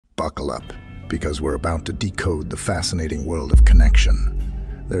Buckle up, because we're about to decode the fascinating world of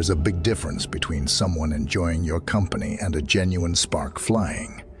connection. There's a big difference between someone enjoying your company and a genuine spark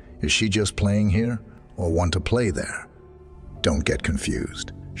flying. Is she just playing here, or want to play there? Don't get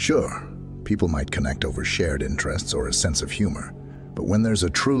confused. Sure, people might connect over shared interests or a sense of humor, but when there's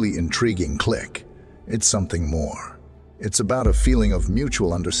a truly intriguing click, it's something more. It's about a feeling of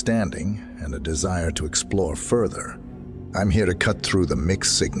mutual understanding and a desire to explore further. I'm here to cut through the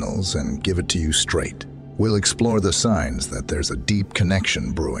mixed signals and give it to you straight. We'll explore the signs that there's a deep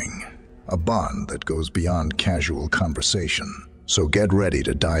connection brewing, a bond that goes beyond casual conversation. So get ready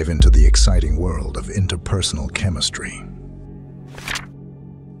to dive into the exciting world of interpersonal chemistry.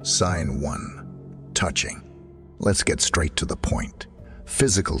 Sign 1. Touching. Let's get straight to the point.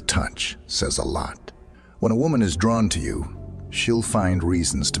 Physical touch says a lot. When a woman is drawn to you, she'll find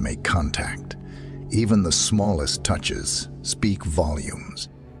reasons to make contact. Even the smallest touches speak volumes.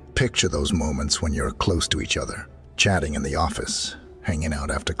 Picture those moments when you're close to each other, chatting in the office, hanging out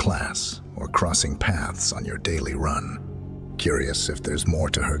after class, or crossing paths on your daily run. Curious if there's more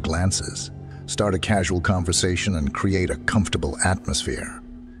to her glances? Start a casual conversation and create a comfortable atmosphere.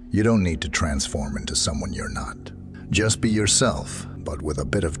 You don't need to transform into someone you're not. Just be yourself, but with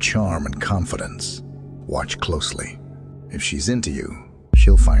a bit of charm and confidence. Watch closely. If she's into you,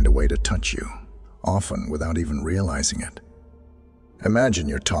 she'll find a way to touch you, often without even realizing it. Imagine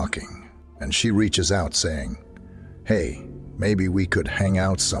you're talking, and she reaches out saying, "Hey, maybe we could hang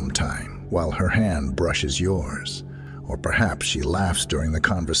out sometime," while her hand brushes yours. Or perhaps she laughs during the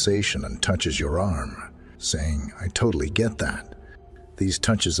conversation and touches your arm, saying, "I totally get that." These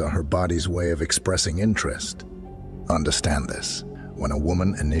touches are her body's way of expressing interest. Understand this: when a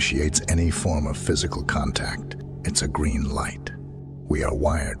woman initiates any form of physical contact, it's a green light. We are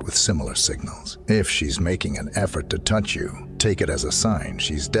wired with similar signals. If she's making an effort to touch you, take it as a sign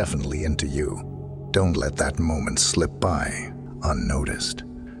she's definitely into you. Don't let that moment slip by unnoticed.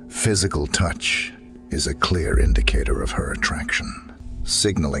 Physical touch is a clear indicator of her attraction,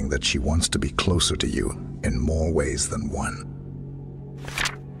 signaling that she wants to be closer to you in more ways than one.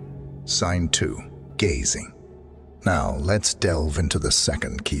 Sign 2. Gazing. Now let's delve into the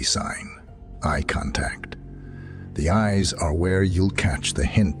second key sign: eye contact. The eyes are where you'll catch the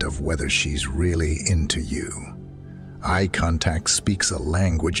hint of whether she's really into you. Eye contact speaks a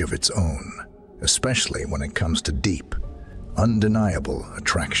language of its own, especially when it comes to deep, undeniable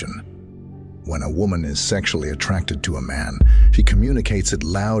attraction. When a woman is sexually attracted to a man, she communicates it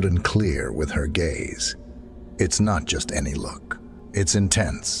loud and clear with her gaze. It's not just any look. It's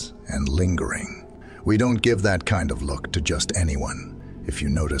intense and lingering. We don't give that kind of look to just anyone. If you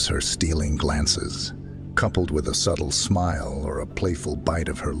notice her stealing glances, coupled with a subtle smile or a playful bite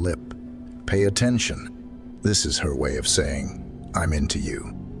of her lip, pay attention. This is her way of saying, "I'm into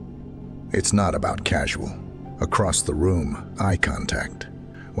you." It's not about casual, across the room eye contact.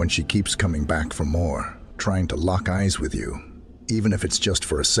 When she keeps coming back for more, trying to lock eyes with you, even if it's just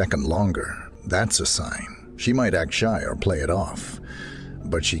for a second longer, that's a sign. She might act shy or play it off,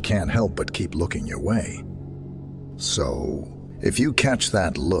 but she can't help but keep looking your way. So, if you catch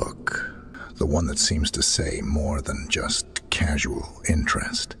that look, the one that seems to say more than just casual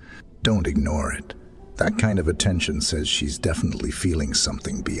interest, don't ignore it. That kind of attention says she's definitely feeling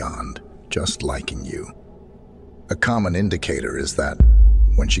something beyond just liking you. A common indicator is that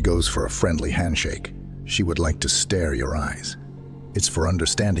when she goes for a friendly handshake, she would like to stare your eyes. It's for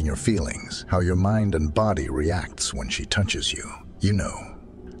understanding your feelings, how your mind and body reacts when she touches you. You know,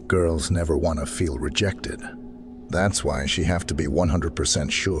 girls never want to feel rejected. That's why she have to be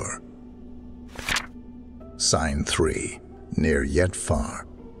 100% sure. Sign 3. Near yet far.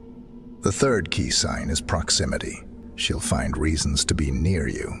 The third key sign is proximity. She'll find reasons to be near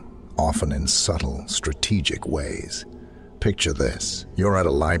you, often in subtle, strategic ways. Picture this: you're at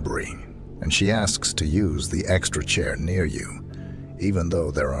a library, and she asks to use the extra chair near you, even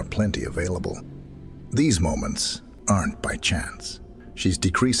though there are plenty available. These moments aren't by chance. She's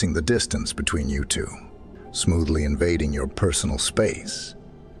decreasing the distance between you two, smoothly invading your personal space.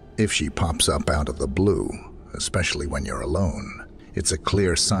 If she pops up out of the blue, especially when you're alone, it's a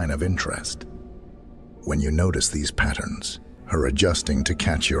clear sign of interest. When you notice these patterns, her adjusting to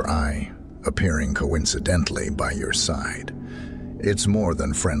catch your eye, appearing coincidentally by your side, it's more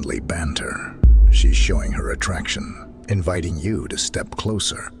than friendly banter. She's showing her attraction, inviting you to step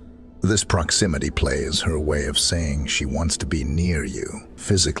closer. This proximity play is her way of saying she wants to be near you,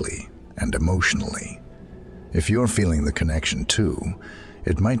 physically and emotionally. If you're feeling the connection too,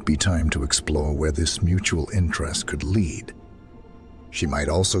 it might be time to explore where this mutual interest could lead. She might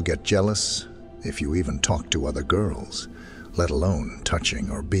also get jealous if you even talk to other girls, let alone touching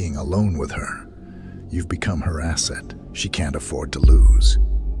or being alone with her. You've become her asset she can't afford to lose.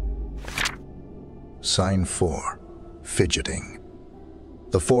 Sign 4. Fidgeting.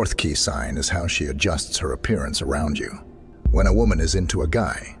 The fourth key sign is how she adjusts her appearance around you. When a woman is into a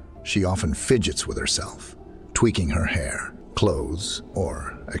guy, she often fidgets with herself, tweaking her hair, clothes,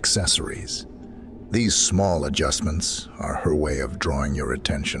 or accessories. These small adjustments are her way of drawing your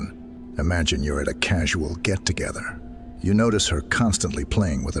attention. Imagine you're at a casual get-together. You notice her constantly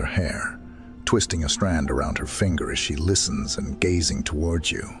playing with her hair, twisting a strand around her finger as she listens and gazing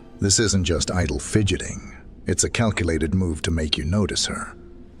towards you. This isn't just idle fidgeting. It's a calculated move to make you notice her.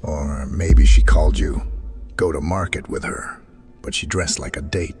 Or maybe she called you, go to market with her, but she dressed like a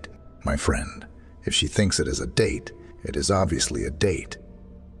date. My friend, if she thinks it is a date, it is obviously a date.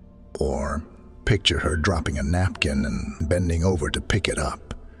 Or picture her dropping a napkin and bending over to pick it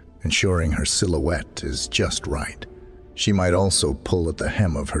up, ensuring her silhouette is just right. She might also pull at the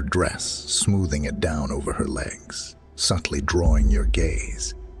hem of her dress, smoothing it down over her legs, subtly drawing your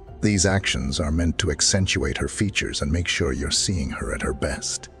gaze. These actions are meant to accentuate her features and make sure you're seeing her at her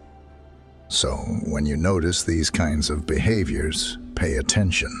best. So, when you notice these kinds of behaviors, pay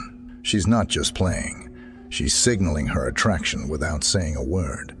attention. She's not just playing, she's signaling her attraction without saying a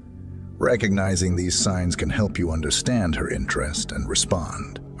word. Recognizing these signs can help you understand her interest and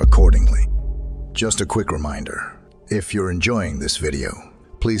respond accordingly. Just a quick reminder, if you're enjoying this video,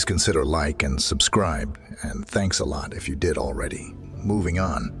 please consider like and subscribe, and thanks a lot if you did already. Moving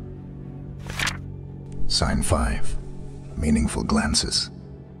on. Sign 5. Meaningful glances.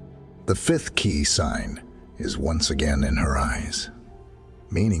 The fifth key sign is once again in her eyes.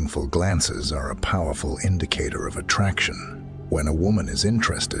 Meaningful glances are a powerful indicator of attraction. When a woman is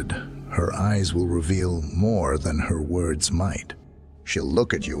interested, her eyes will reveal more than her words might. She'll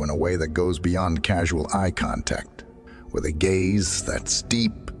look at you in a way that goes beyond casual eye contact, with a gaze that's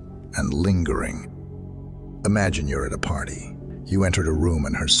deep and lingering. Imagine you're at a party. You entered a room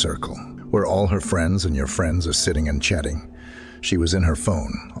in her circle, where all her friends and your friends are sitting and chatting. She was in her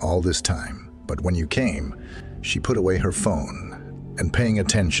phone all this time, but when you came, she put away her phone and paying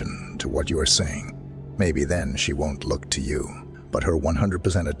attention to what you are saying. Maybe then she won't look to you, but her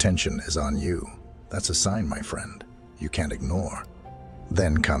 100% attention is on you. That's a sign, my friend, you can't ignore.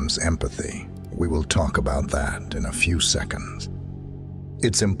 Then comes empathy. We will talk about that in a few seconds.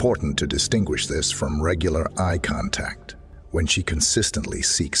 It's important to distinguish this from regular eye contact. When she consistently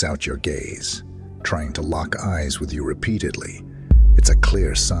seeks out your gaze, trying to lock eyes with you repeatedly, it's a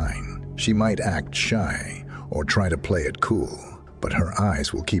clear sign. She might act shy or try to play it cool, but her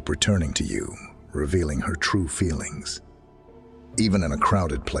eyes will keep returning to you, revealing her true feelings. Even in a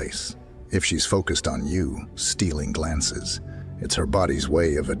crowded place, if she's focused on you, stealing glances, it's her body's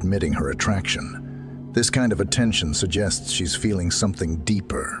way of admitting her attraction. This kind of attention suggests she's feeling something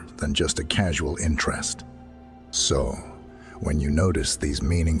deeper than just a casual interest. So, when you notice these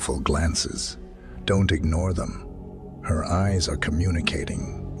meaningful glances, don't ignore them. Her eyes are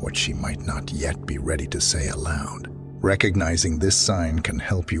communicating what she might not yet be ready to say aloud. Recognizing this sign can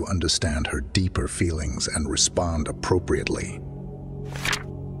help you understand her deeper feelings and respond appropriately.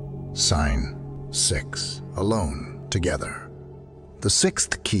 Sign 6. Alone together. The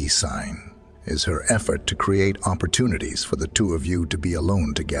sixth key sign is her effort to create opportunities for the two of you to be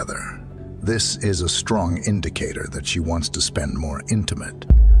alone together. This is a strong indicator that she wants to spend more intimate,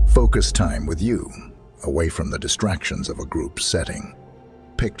 focused time with you, away from the distractions of a group setting.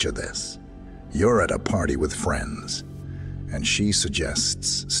 Picture this. You're at a party with friends, and she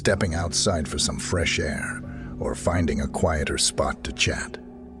suggests stepping outside for some fresh air or finding a quieter spot to chat.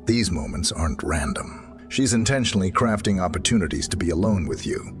 These moments aren't random. She's intentionally crafting opportunities to be alone with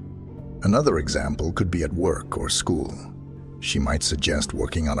you. Another example could be at work or school. She might suggest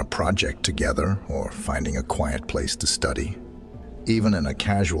working on a project together or finding a quiet place to study. Even in a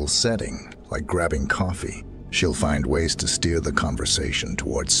casual setting, like grabbing coffee, she'll find ways to steer the conversation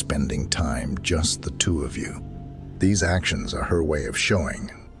towards spending time just the two of you. These actions are her way of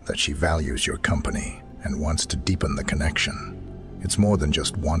showing that she values your company and wants to deepen the connection. It's more than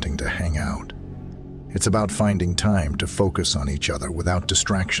just wanting to hang out. It's about finding time to focus on each other without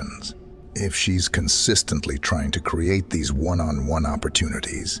distractions. If she's consistently trying to create these one-on-one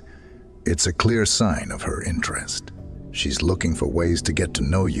opportunities, it's a clear sign of her interest. She's looking for ways to get to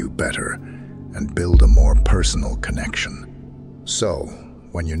know you better and build a more personal connection. So,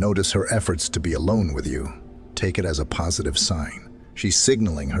 when you notice her efforts to be alone with you, take it as a positive sign. She's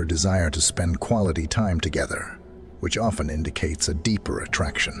signaling her desire to spend quality time together, which often indicates a deeper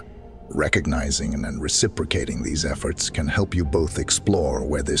attraction. Recognizing and reciprocating these efforts can help you both explore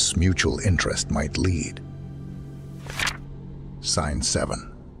where this mutual interest might lead. Sign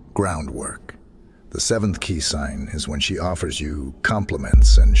 7. Groundwork. The seventh key sign is when she offers you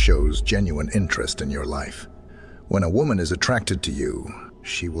compliments and shows genuine interest in your life. When a woman is attracted to you,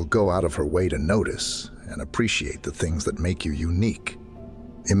 she will go out of her way to notice and appreciate the things that make you unique.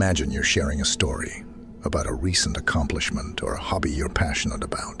 Imagine you're sharing a story about a recent accomplishment or a hobby you're passionate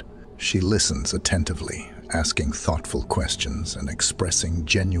about. She listens attentively, asking thoughtful questions and expressing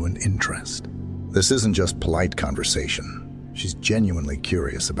genuine interest. This isn't just polite conversation. She's genuinely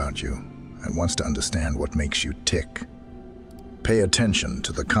curious about you and wants to understand what makes you tick. Pay attention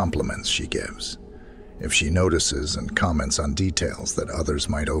to the compliments she gives. If she notices and comments on details that others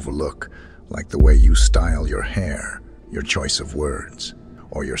might overlook, like the way you style your hair, your choice of words,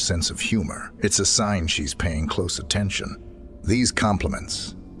 or your sense of humor, it's a sign she's paying close attention. These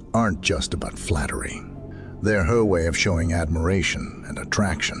compliments aren't just about flattery. They're her way of showing admiration and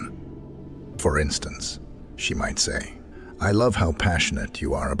attraction. For instance, she might say, "I love how passionate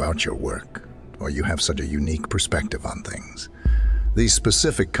you are about your work," or "You have such a unique perspective on things." These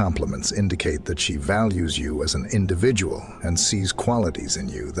specific compliments indicate that she values you as an individual and sees qualities in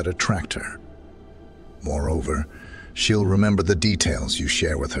you that attract her. Moreover, she'll remember the details you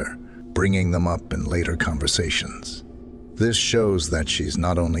share with her, bringing them up in later conversations. This shows that she's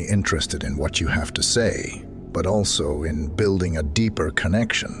not only interested in what you have to say, but also in building a deeper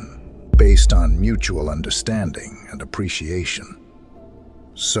connection based on mutual understanding and appreciation.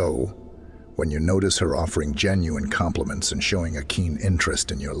 So, when you notice her offering genuine compliments and showing a keen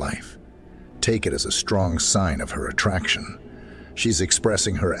interest in your life, take it as a strong sign of her attraction. She's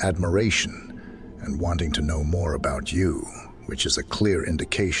expressing her admiration and wanting to know more about you, which is a clear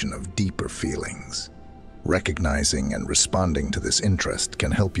indication of deeper feelings. Recognizing and responding to this interest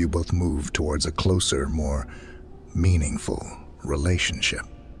can help you both move towards a closer, more meaningful relationship.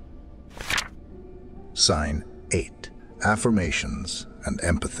 Sign 8. Affirmations and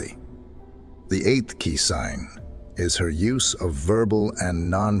empathy. The eighth key sign is her use of verbal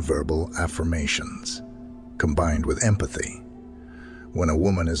and nonverbal affirmations, combined with empathy. When a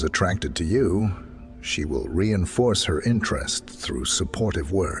woman is attracted to you, she will reinforce her interest through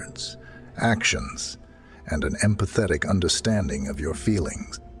supportive words, actions, and an empathetic understanding of your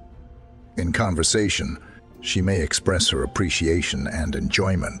feelings. In conversation, she may express her appreciation and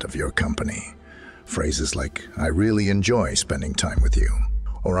enjoyment of your company. Phrases like, "I really enjoy spending time with you,"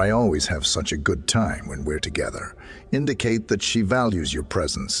 or "I always have such a good time when we're together," indicate that she values your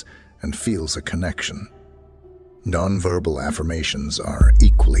presence and feels a connection. Nonverbal affirmations are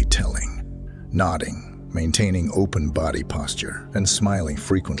equally telling. Nodding, maintaining open body posture, and smiling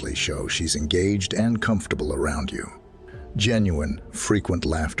frequently show she's engaged and comfortable around you. Genuine, frequent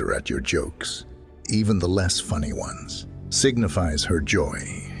laughter at your jokes, even the less funny ones, signifies her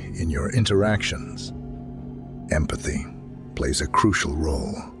joy in your interactions. Empathy plays a crucial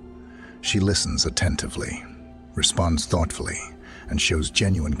role. She listens attentively, responds thoughtfully, and shows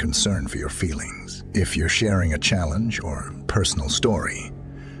genuine concern for your feelings. If you're sharing a challenge or personal story,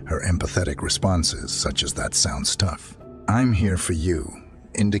 her empathetic responses, such as "That sounds tough," "I'm here for you,"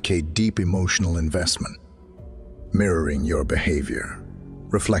 indicate deep emotional investment. Mirroring your behavior,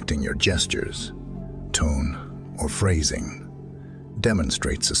 reflecting your gestures, tone, or phrasing,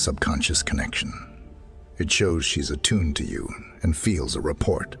 demonstrates a subconscious connection. It shows she's attuned to you and feels a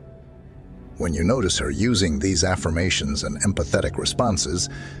rapport. When you notice her using these affirmations and empathetic responses,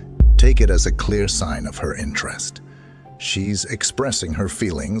 take it as a clear sign of her interest. She's expressing her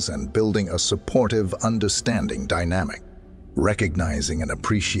feelings and building a supportive, understanding dynamic. Recognizing and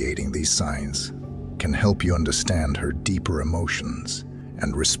appreciating these signs can help you understand her deeper emotions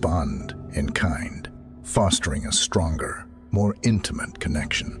and respond in kind, fostering a stronger, more intimate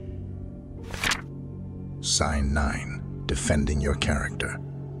connection. Sign 9. Defending your character.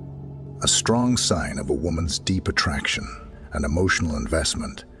 A strong sign of a woman's deep attraction and emotional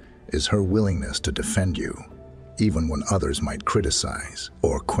investment is her willingness to defend you, even when others might criticize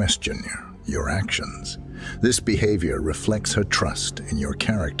or question your actions. This behavior reflects her trust in your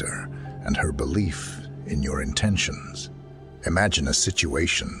character and her belief in your intentions. Imagine a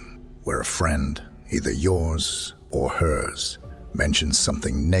situation where a friend, either yours or hers, mentions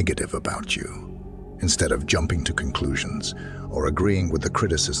something negative about you. Instead of jumping to conclusions or agreeing with the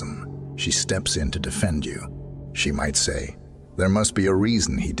criticism, she steps in to defend you. She might say, "There must be a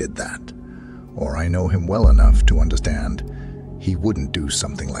reason he did that," or "I know him well enough to understand he wouldn't do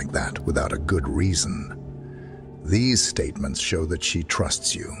something like that without a good reason." These statements show that she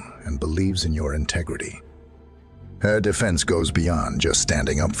trusts you and believes in your integrity. Her defense goes beyond just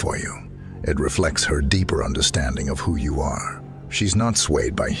standing up for you. It reflects her deeper understanding of who you are. She's not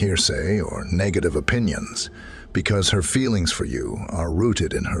swayed by hearsay or negative opinions, because her feelings for you are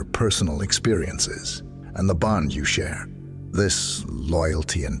rooted in her personal experiences and the bond you share. This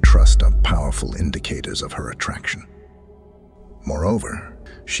loyalty and trust are powerful indicators of her attraction. Moreover,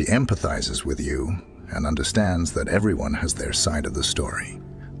 she empathizes with you and understands that everyone has their side of the story.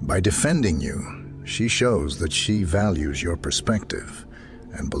 By defending you, she shows that she values your perspective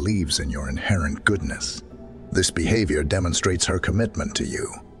and believes in your inherent goodness. This behavior demonstrates her commitment to you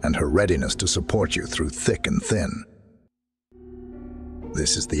and her readiness to support you through thick and thin.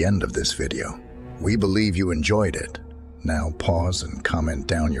 This is the end of this video. We believe you enjoyed it. Now pause and comment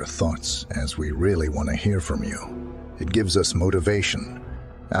down your thoughts, as we really want to hear from you. It gives us motivation.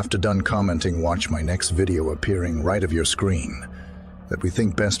 After done commenting, watch my next video appearing right of your screen that we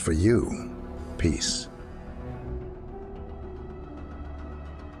think best for you. Peace.